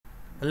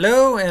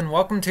Hello and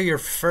welcome to your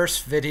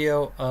first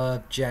video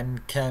of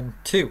Gen Chem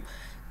 2.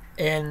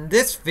 In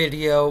this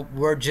video,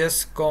 we're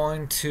just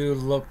going to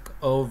look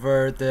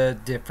over the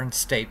different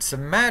states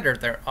of matter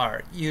there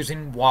are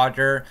using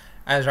water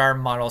as our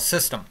model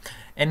system.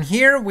 And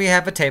here we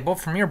have a table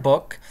from your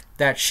book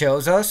that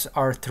shows us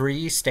our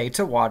three states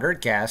of water: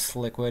 gas,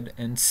 liquid,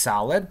 and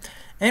solid.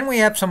 And we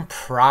have some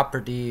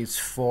properties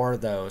for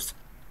those.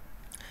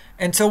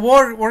 And so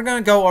we're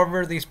going to go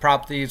over these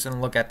properties and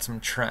look at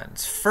some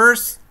trends.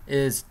 First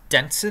is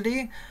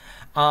density.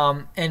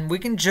 And we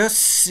can just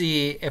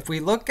see, if we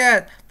look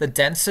at the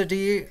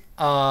density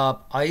of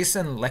ice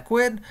and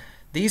liquid,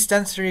 these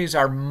densities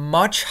are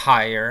much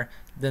higher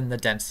than the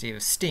density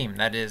of steam.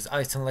 That is,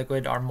 ice and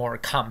liquid are more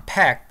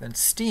compact than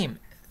steam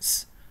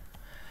is.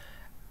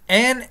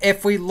 And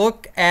if we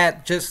look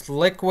at just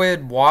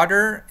liquid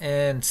water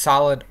and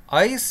solid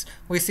ice,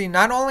 we see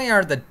not only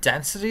are the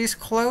densities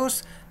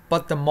close,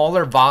 but the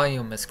molar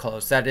volume is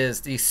close. That is,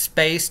 the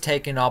space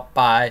taken up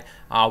by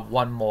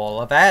 1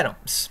 mole of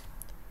atoms.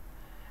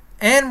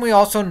 And we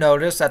also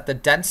notice that the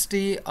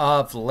density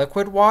of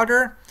liquid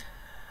water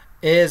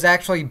is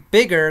actually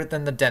bigger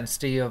than the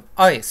density of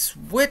ice,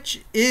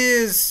 which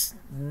is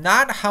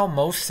not how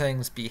most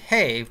things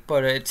behave,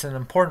 but it's an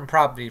important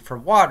property for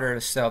water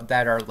so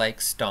that our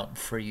lakes don't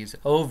freeze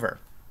over.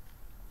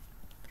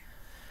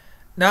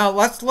 Now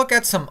let's look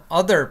at some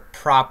other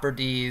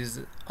properties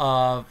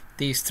of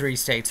these three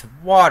states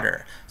of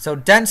water. So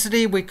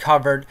density we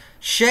covered.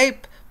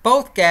 Shape,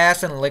 both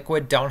gas and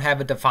liquid don't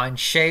have a defined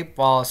shape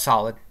while a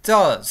solid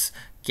does.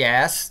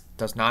 Gas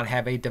does not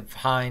have a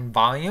defined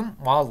volume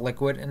while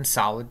liquid and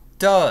solid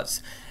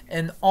does.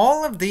 And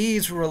all of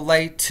these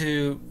relate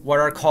to what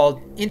are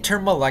called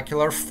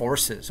intermolecular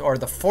forces, or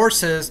the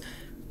forces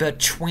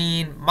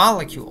between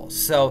molecules.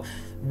 So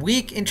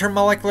weak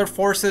intermolecular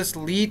forces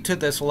lead to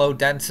this low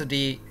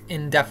density,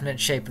 indefinite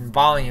shape and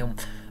volume,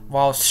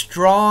 while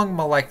strong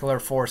molecular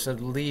forces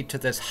lead to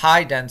this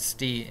high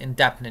density,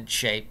 indefinite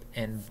shape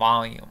and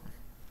volume.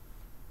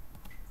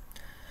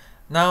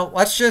 Now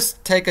let's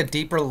just take a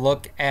deeper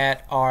look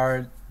at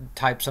our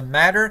types of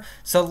matter.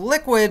 So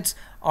liquids,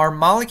 our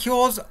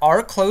molecules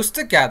are close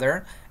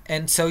together,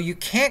 and so you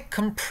can't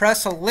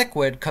compress a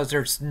liquid because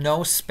there's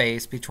no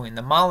space between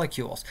the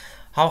molecules.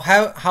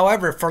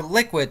 However, for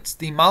liquids,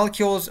 the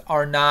molecules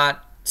are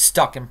not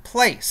stuck in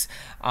place.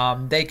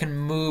 They can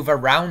move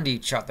around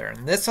each other,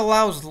 and this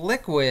allows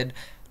liquid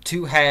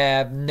to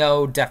have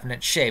no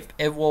definite shape.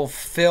 It will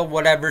fill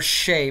whatever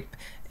shape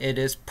it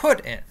is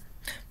put in,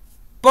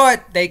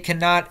 but they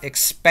cannot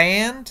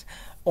expand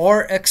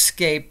or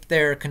escape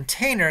their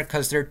container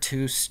because they're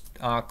too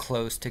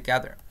close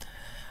together.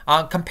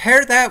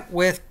 Compare that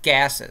with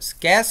gases.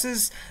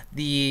 Gases,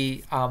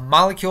 the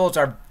molecules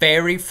are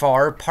very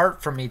far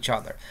apart from each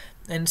other.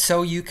 And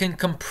so you can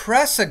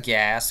compress a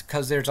gas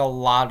because there's a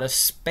lot of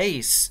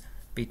space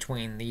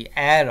between the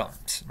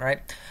atoms,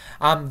 right?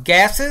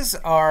 Gases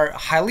are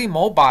highly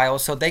mobile,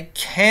 so they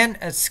can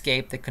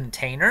escape the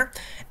container.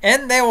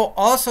 And they will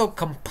also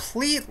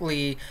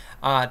completely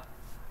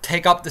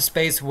take up the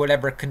space of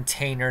whatever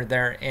container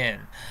they're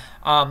in.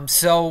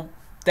 So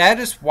that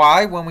is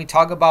why when we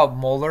talk about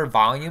molar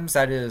volumes,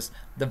 that is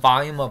the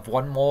volume of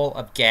 1 mole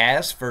of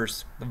gas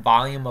versus the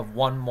volume of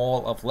 1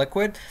 mole of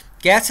liquid,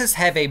 gases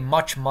have a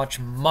much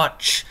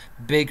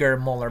bigger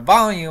molar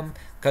volume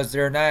because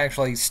they're not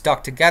actually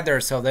stuck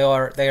together, so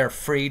they are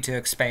free to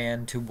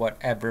expand to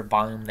whatever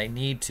volume they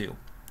need to.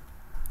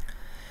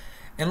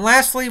 And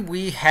lastly,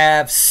 we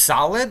have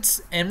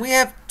solids, and we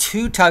have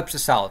two types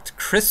of solids: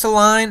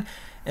 crystalline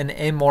and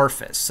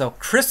amorphous. So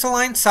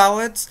crystalline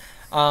solids,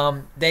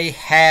 they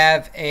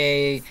have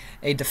a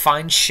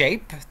defined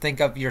shape.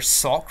 Think of your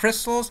salt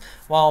crystals,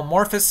 while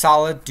amorphous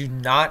solids do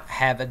not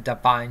have a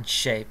defined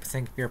shape.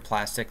 Think of your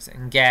plastics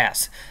and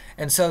gas.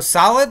 And so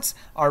solids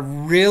are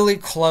really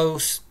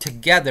close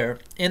together,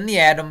 and the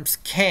atoms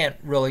can't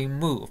really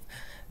move.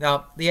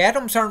 Now, the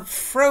atoms aren't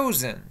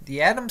frozen.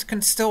 The atoms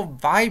can still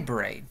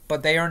vibrate,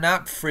 but they are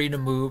not free to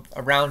move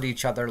around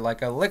each other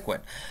like a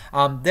liquid.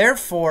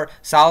 Therefore,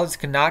 solids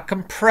cannot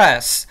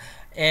compress,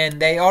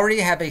 and they already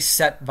have a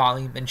set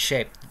volume and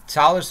shape.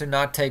 Solids do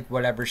not take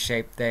whatever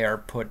shape they are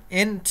put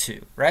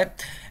into, right?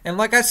 And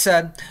like I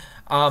said,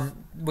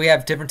 we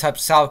have different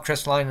types of solid: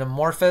 crystalline and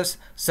amorphous.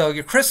 So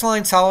your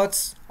crystalline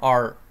solids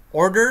are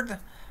ordered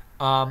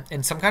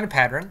in some kind of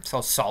pattern,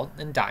 so salt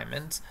and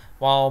diamonds,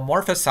 while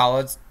amorphous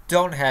solids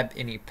don't have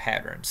any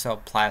pattern, so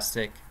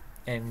plastic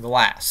and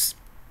glass.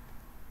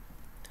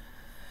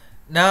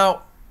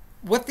 Now,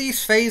 with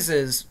these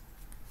phases,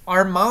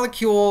 our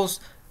molecules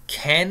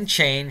can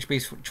change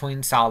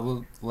between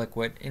solid,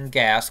 liquid, and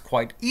gas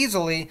quite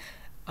easily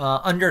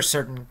under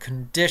certain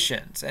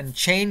conditions. And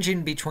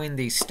changing between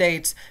these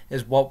states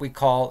is what we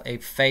call a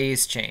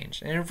phase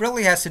change. And it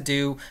really has to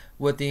do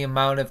with the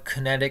amount of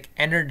kinetic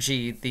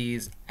energy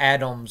these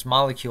atoms,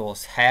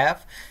 molecules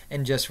have.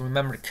 And just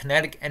remember,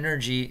 kinetic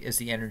energy is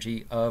the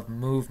energy of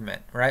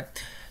movement, right?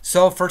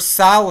 So for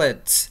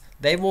solids,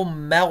 they will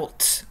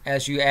melt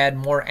as you add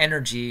more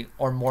energy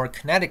or more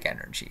kinetic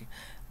energy.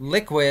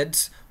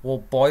 Liquids will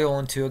boil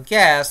into a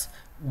gas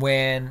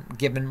when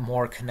given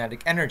more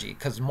kinetic energy,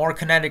 because the more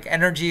kinetic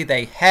energy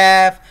they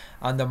have,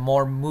 the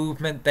more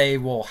movement they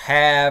will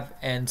have,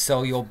 and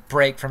so you'll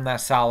break from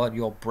that solid,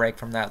 you'll break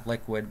from that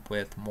liquid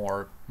with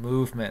more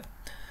movement.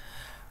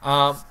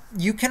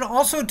 You can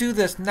also do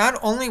this not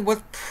only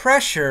with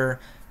pressure,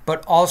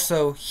 but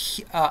also,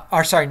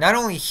 not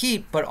only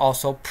heat, but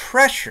also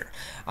pressure.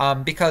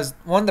 Because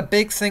one of the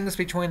big things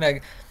between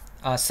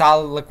a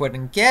solid, liquid,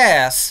 and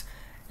gas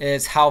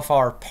is how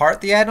far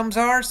apart the atoms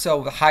are.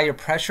 So the higher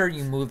pressure,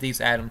 you move these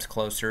atoms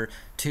closer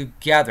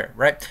together,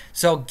 right?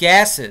 So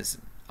gases,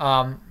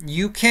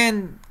 you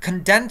can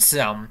condense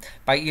them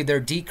by either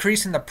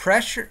decreasing the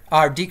pressure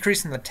or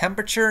decreasing the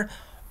temperature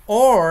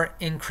or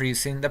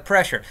increasing the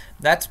pressure.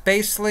 That's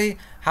basically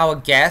how a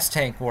gas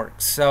tank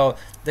works. So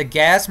the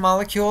gas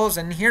molecules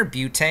in here,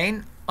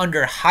 butane,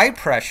 under high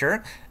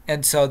pressure,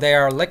 and so they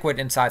are liquid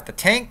inside the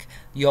tank.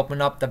 You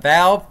open up the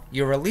valve,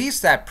 you release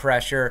that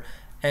pressure,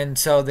 and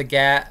so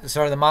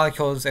the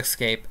molecules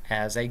escape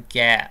as a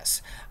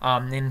gas.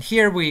 And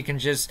here we can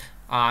just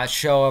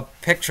show a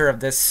picture of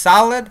this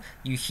solid.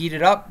 You heat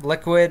it up,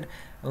 liquid.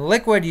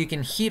 Liquid, you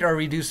can heat or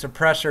reduce the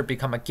pressure,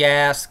 become a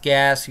gas.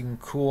 Gas, you can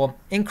cool,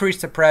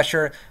 increase the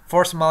pressure,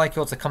 force the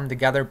molecules to come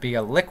together, be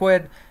a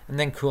liquid, and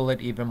then cool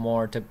it even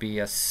more to be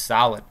a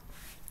solid.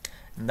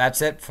 And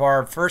that's it for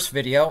our first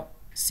video.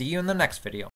 See you in the next video.